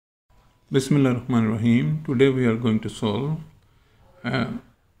Bismillahirrahmanirrahim. Today we are going to solve a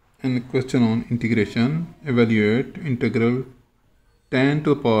question on integration. Evaluate integral tan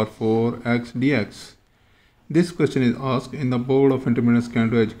to the power 4 x dx. This question is asked in the Board of Intermediate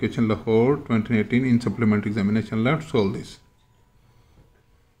Secondary Education Lahore 2018 in supplementary examination. Let's solve this.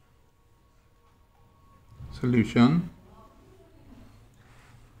 Solution.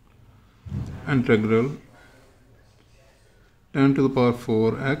 Integral tan to the power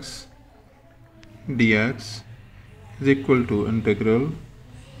 4 x dx is equal to integral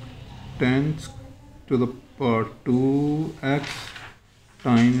tan to the power 2x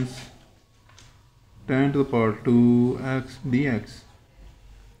times tan to the power 2x dx.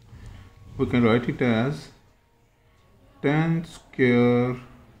 We can write it as tan square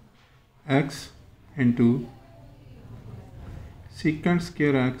x into secant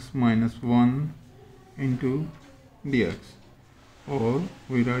square x minus 1 into dx, or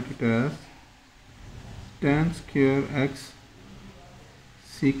we write it as tan square x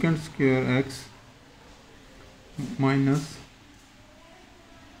secant square x minus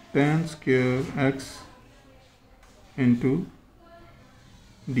tan square x into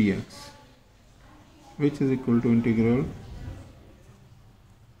dx, which is equal to integral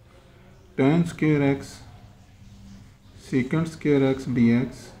tan square x secant square x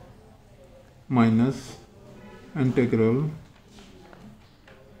dx minus integral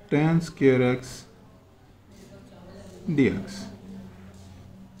tan square x dx.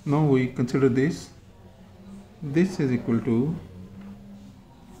 Now we consider this. This is equal to,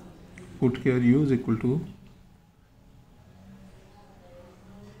 put here u is equal to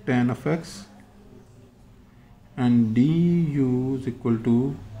tan of x and du is equal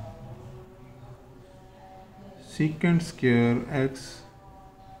to secant square x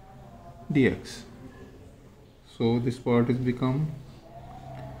dx. So this part is become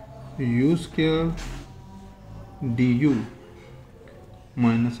u square du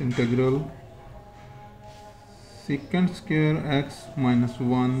minus integral secant square x minus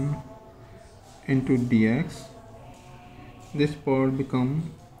 1 into dx. This part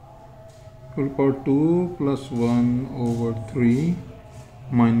become to the power 2 plus 1 over 3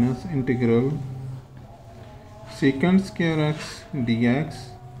 minus integral secant square x dx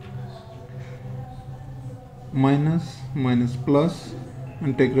minus plus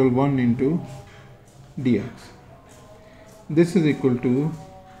integral 1 into dx. This is equal to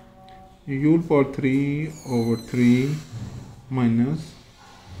u power 3 over 3 minus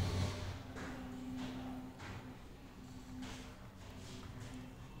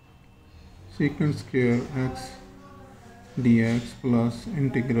secant square x dx plus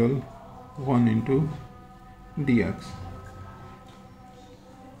integral 1 into dx.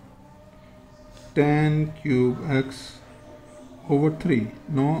 Tan cube x over 3.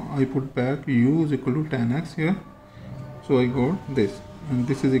 Now I put back u is equal to tan x here. So I got this, and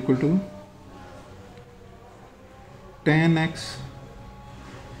this is equal to tan x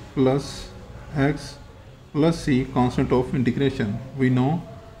plus c, constant of integration. We know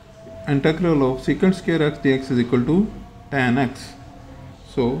integral of secant square x dx is equal to tan x.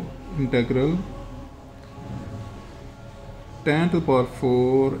 So integral tan to the power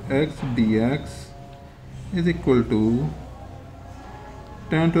 4 x dx is equal to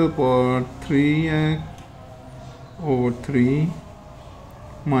tan to the power 3x over 3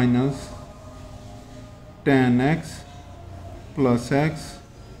 minus tan x plus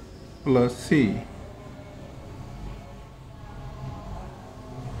c.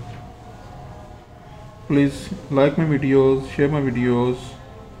 Please like my videos, share my videos,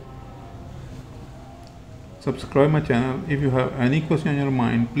 subscribe my channel. If you have any question in your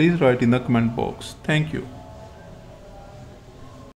mind, please write in the comment box. Thank you.